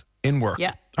this in work,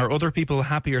 are other people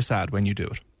happy or sad when you do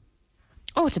it?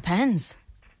 Oh, it depends.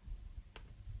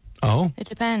 Oh? It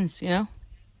depends,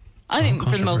 I think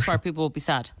for the most part people will be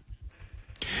sad.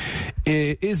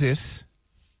 Is it,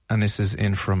 and this is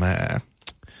in from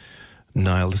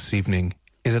Niall this evening,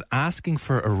 is it asking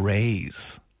for a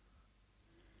raise?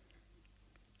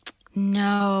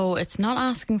 No, it's not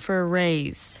asking for a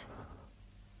raise.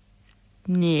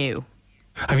 No.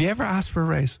 Have you ever asked for a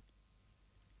raise?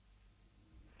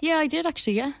 Yeah, I did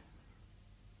actually, yeah.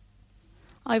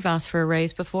 I've asked for a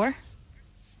raise before.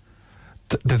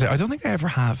 I don't think I ever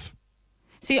have.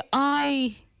 See,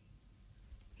 I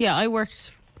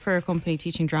worked for a company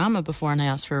teaching drama before and I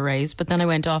asked for a raise, but then I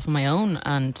went off on my own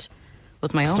and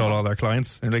was my own. Stole all their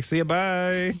clients. And like, see you,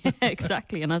 bye.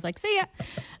 Exactly. And I was like, see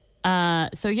ya.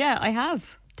 So yeah, I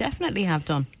have. Definitely have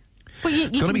done. But you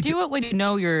can do it when you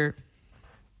know you're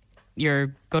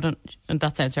good, and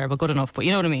that sounds terrible, good enough, but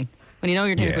you know what I mean? When you know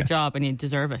you're doing a good job and you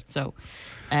deserve it. So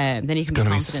then you can be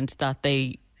confident that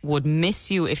they would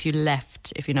miss you if you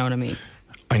left, if you know what I mean.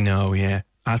 I know, yeah.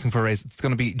 Asking for a raise. It's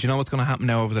going to be, do you know what's going to happen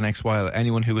now over the next while?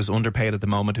 Anyone who is underpaid at the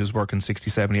moment, who's working 60,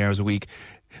 70 hours a week,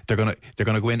 they're going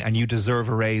to go in and you deserve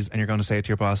a raise, and you're going to say it to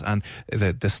your boss, and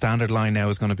the standard line now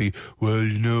is going to be, well,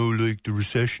 you know, like the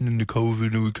recession and the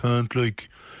COVID, and we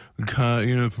can't,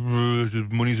 you know, the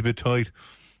money's a bit tight.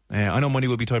 I know money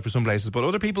will be tight for some places, but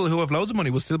other people who have loads of money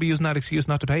will still be using that excuse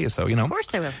not to pay you, so, you know. Of course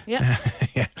they will, yeah.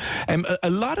 Yeah. A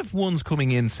lot of ones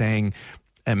coming in saying,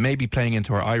 maybe playing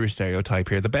into our Irish stereotype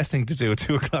here, the best thing to do at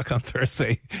 2 o'clock on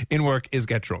Thursday in work is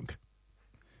get drunk.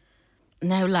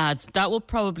 Now, lads, that will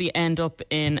probably end up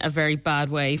in a very bad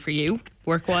way for you,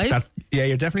 work-wise. Yeah,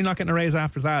 you're definitely not getting a raise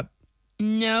after that.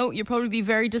 No, you'll probably be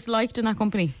very disliked in that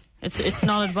company. It's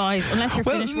not advised, unless you're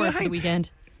finished work for the weekend.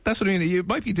 That's what I mean. You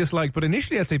might be disliked, but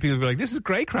initially I'd say people would be like, this is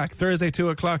great crack. Thursday, 2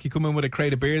 o'clock, you come in with a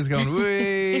crate of beers going,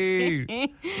 whee!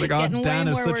 Like, oh, Dan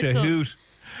is such a hoot.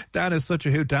 Dan is such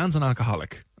a hoot. Dan's an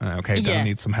alcoholic. Okay, Dan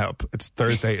needs some help. It's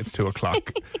Thursday, it's 2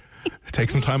 o'clock.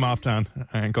 Take some time off, Dan,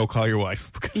 and go call your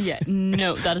wife.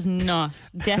 No, that is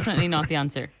definitely not the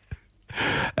answer.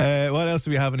 What else do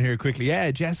we have in here quickly?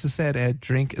 Yeah, Jess has said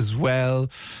drink as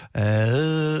well.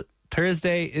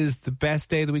 Thursday is the best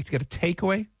day of the week to get a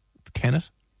takeaway. Kenneth?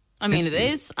 I mean, it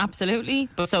is, absolutely.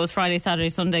 But so is Friday, Saturday,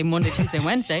 Sunday, Monday, Tuesday, and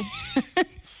Wednesday.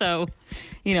 So,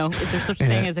 you know, is there such a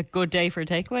thing as a good day for a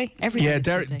takeaway? Every day.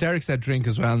 Yeah, Derek said drink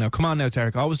as well. Now, come on now,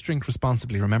 Derek. Always drink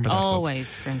responsibly. Remember that,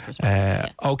 always folks. Drink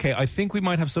responsibly. Okay, I think we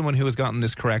might have someone who has gotten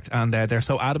this correct, and they're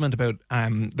so adamant about...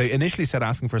 they initially said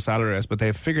asking for a salary raise, but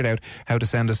they've figured out how to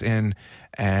send us in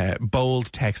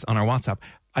bold text on our WhatsApp.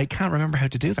 I can't remember how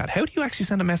to do that. How do you actually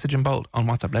send a message in bold on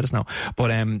WhatsApp? Let us know.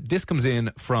 But this comes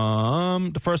in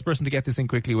from... The first person to get this in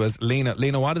quickly was Lena.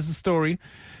 Lena, what is the story?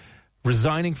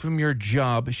 Resigning from your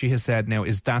job, she has said. Now,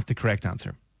 is that the correct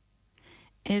answer?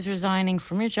 Is resigning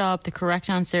from your job the correct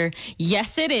answer?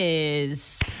 Yes, it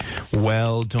is.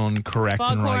 Well done, correct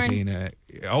and right, Foghorn. Lena.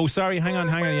 Oh, sorry, hang on.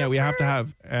 Yeah, we have to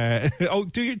have...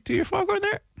 do your foghorn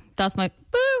there? That's my...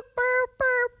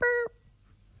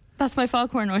 That's my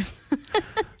foghorn noise.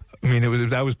 I mean,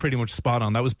 that was pretty much spot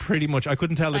on. That was pretty much... I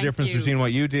couldn't tell the difference between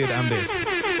what you did and this.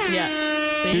 Yeah.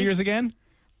 See? 2 years again?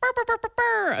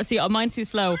 See, mine's too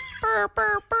slow.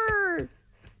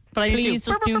 But I please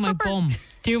just do my bum.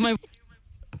 Do my...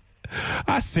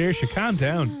 Seriously, calm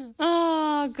down.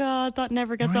 Oh, God, that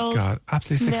never gets old. God,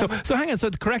 absolutely sick. So hang on, so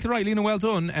correct and right, Lena, well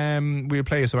done. We'll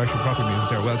play you some actual proper music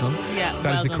there. Well done. Yeah,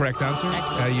 that is the correct answer.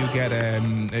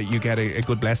 You get a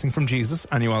good blessing from Jesus,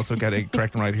 and you also get a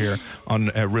correct and right here on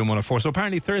Room 104. So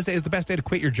apparently Thursday is the best day to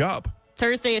quit your job.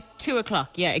 Thursday at 2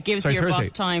 o'clock. Yeah, it gives your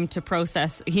boss time to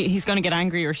process. He's going to get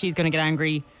angry, or she's going to get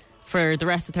angry for the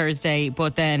rest of Thursday,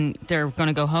 but then they're going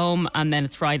to go home, and then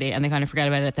it's Friday and they kind of forget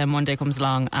about it. Then Monday comes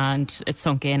along and it's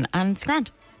sunk in and it's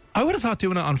grand. I would have thought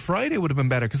doing it on Friday would have been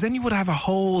better, because then you would have a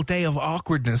whole day of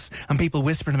awkwardness and people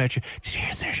whispering about you. Did you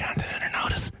hear Sarah Shannon in her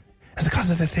notice? Is it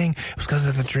because of the thing? It was because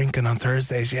of the drinking on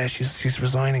Thursdays. Yeah, she's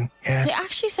resigning. Yeah. They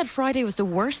actually said Friday was the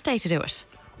worst day to do it.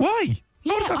 Why?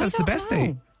 Yeah, I thought that's the best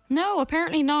day. No,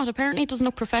 apparently not. Apparently it doesn't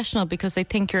look professional because they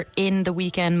think you're in the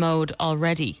weekend mode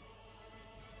already.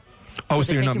 Oh,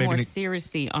 so you're not maybe more maybe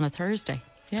seriously on a Thursday.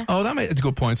 Yeah. Oh, that's a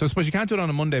good point. So I suppose you can't do it on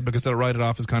a Monday because they'll write it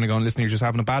off as kind of going, listen, you're just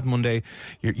having a bad Monday.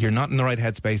 You're not in the right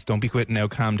headspace. Don't be quitting now.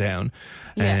 Calm down.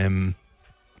 Yeah.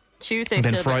 Tuesday's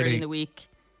still Friday, early in the week.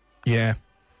 Yeah.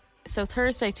 So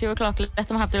Thursday, 2 o'clock, let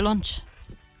them have their lunch.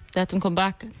 Let them come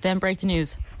back, then break the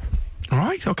news. All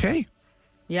right, okay.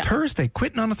 Yeah. Thursday,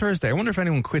 quitting on a Thursday. I wonder if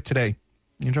anyone quit today.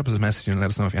 You can drop us a message and let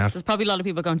us know if you have. There's probably a lot of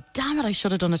people going, damn it, I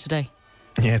should have done it today.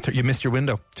 Yeah, you missed your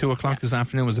window. 2 o'clock this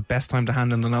afternoon was the best time to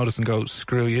hand in the notice and go,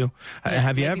 screw you.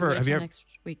 Have you ever next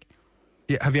week?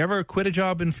 Yeah, have you ever quit a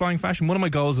job in flying fashion? One of my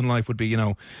goals in life would be,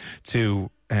 to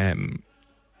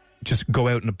just go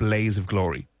out in a blaze of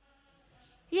glory.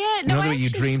 Yeah, no, the way you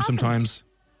dream sometimes.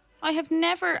 I have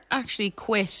never actually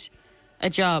quit a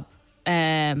job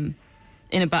in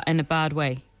a bad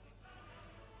way.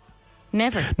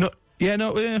 Never. No. Yeah,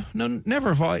 no, never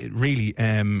have I really.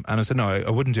 And I said, no, I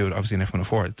wouldn't do it. Obviously, in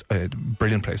F104, it's a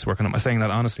brilliant place to work. And I'm saying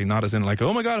that honestly, not as in like,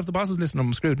 oh my God, if the boss is listening,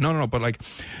 I'm screwed. No. But like,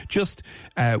 just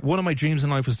one of my dreams in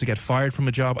life was to get fired from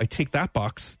a job. I ticked that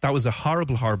box. That was a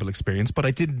horrible, horrible experience. But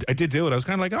I did do it. I was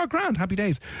kind of like, oh, grand, happy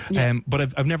days. Yeah. But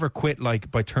I've never quit like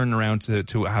by turning around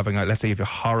to having, let's say, you have a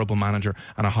horrible manager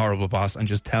and a horrible boss, and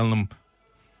just telling them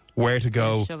where to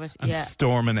go and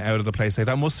storming out of the place. Like,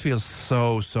 that must feel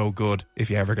so good if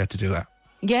you ever get to do that.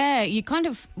 Yeah, you kind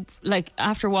of, like,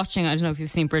 after watching, I don't know if you've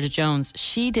seen Bridget Jones,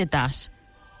 she did that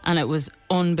and it was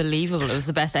unbelievable. It was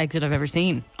the best exit I've ever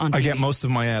seen on TV. I get most of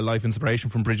my life inspiration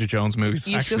from Bridget Jones movies,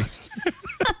 you actually.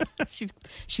 Should.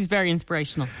 She's very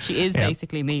inspirational. She is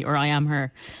basically me, or I am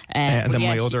her. And then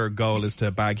my other goal is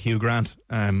to bag Hugh Grant.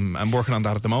 I'm working on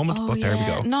that at the moment, but there we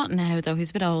go. Not now, though.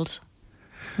 He's a bit old.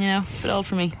 A bit old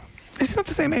for me. Is he not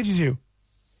the same age as you?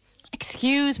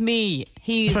 Excuse me.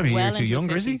 He's probably well a year too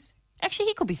younger, is he? Actually,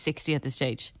 he could be 60 at this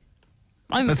stage.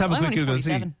 Let's have a quick Google.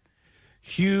 See.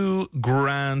 Hugh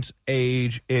Grant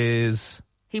age is...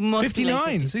 He must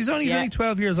 59. Be so he's only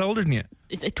 12 years older than you.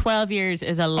 12 years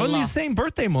is a lot. Only the same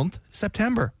birthday month,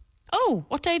 September. Oh,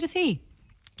 what date is he?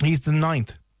 He's the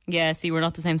 9th. Yeah, see, we're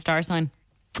not the same star sign.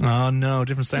 Oh no,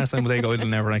 different star sign. But they go, it'll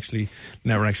never actually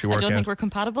work out. I don't think we're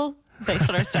compatible based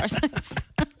on our star signs.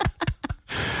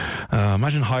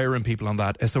 Imagine hiring people on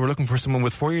that. So we're looking for someone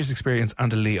with 4 years experience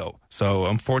and a Leo. So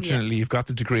unfortunately, you've got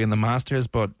the degree and the masters,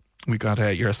 but we got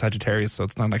you're a Sagittarius, so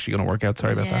it's not actually going to work out.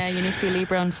 Sorry about that. Yeah, you need to be a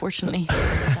Libra, unfortunately.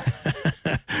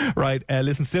 Right,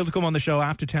 listen, still to come on the show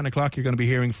after 10 o'clock, you're going to be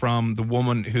hearing from the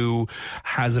woman who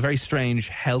has a very strange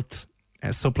health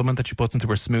supplement that she puts into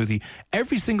her smoothie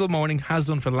every single morning, has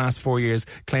done for the last 4 years,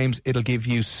 claims it'll give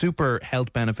you super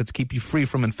health benefits, keep you free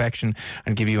from infection,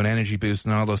 and give you an energy boost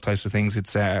and all those types of things.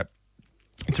 It's her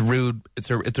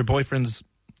boyfriend's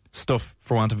stuff,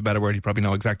 for want of a better word. You probably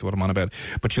know exactly what I'm on about,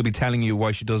 but she'll be telling you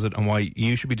why she does it and why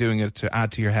you should be doing it to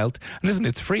add to your health. And listen,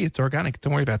 it's free, it's organic,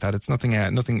 don't worry about that. It's nothing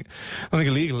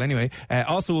illegal anyway.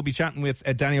 Also, we'll be chatting with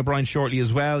Danny O'Brien shortly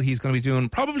as well. He's going to be doing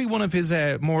probably one of his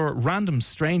more random,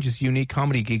 strangest, unique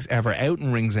comedy gigs ever out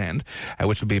in Ringsend,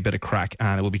 which will be a bit of crack,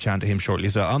 and we'll be chatting to him shortly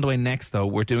as well. On the way next, though,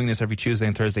 we're doing this every Tuesday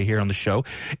and Thursday here on the show.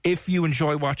 If you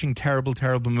enjoy watching terrible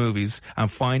movies and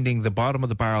finding the bottom of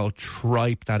the barrel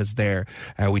tripe that is there,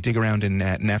 we dig around in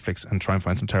Netflix and try and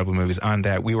find some terrible movies. And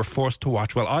we were forced to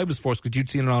watch, well, I was forced because you'd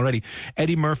seen it already,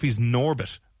 Eddie Murphy's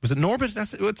Norbit. Was it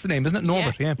Norbit? What's the name, isn't it?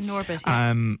 Norbit, yeah.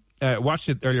 Norbit, yeah. Watched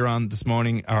it earlier on this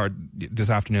morning, or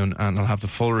this afternoon, and I'll have the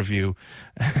full review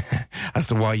as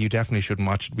to why you definitely shouldn't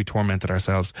watch it. We tormented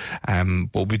ourselves. But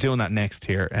we'll be doing that next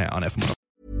here on FM1.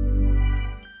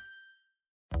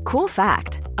 Cool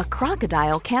fact, a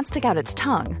crocodile can't stick out its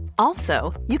tongue.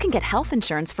 Also, you can get health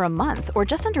insurance for a month or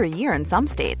just under a year in some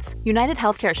states. United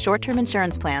Healthcare short-term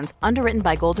insurance plans, underwritten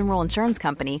by Golden Rule Insurance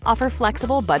Company, offer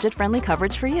flexible, budget-friendly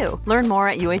coverage for you. Learn more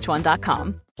at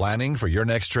UH1.com. Planning for your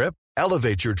next trip?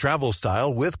 Elevate your travel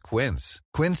style with Quince.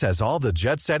 Quince has all the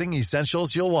jet-setting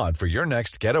essentials you'll want for your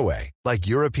next getaway, like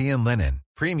European linen,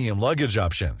 premium luggage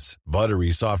options,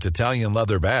 buttery soft Italian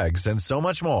leather bags, and so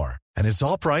much more. And it's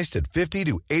all priced at 50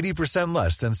 to 80%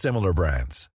 less than similar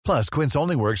brands. Plus, Quince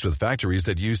only works with factories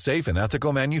that use safe and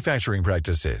ethical manufacturing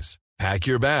practices. Pack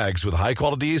your bags with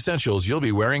high-quality essentials you'll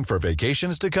be wearing for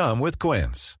vacations to come with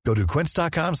Quince. Go to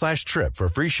quince.com/trip for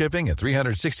free shipping and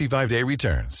 365-day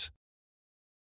returns.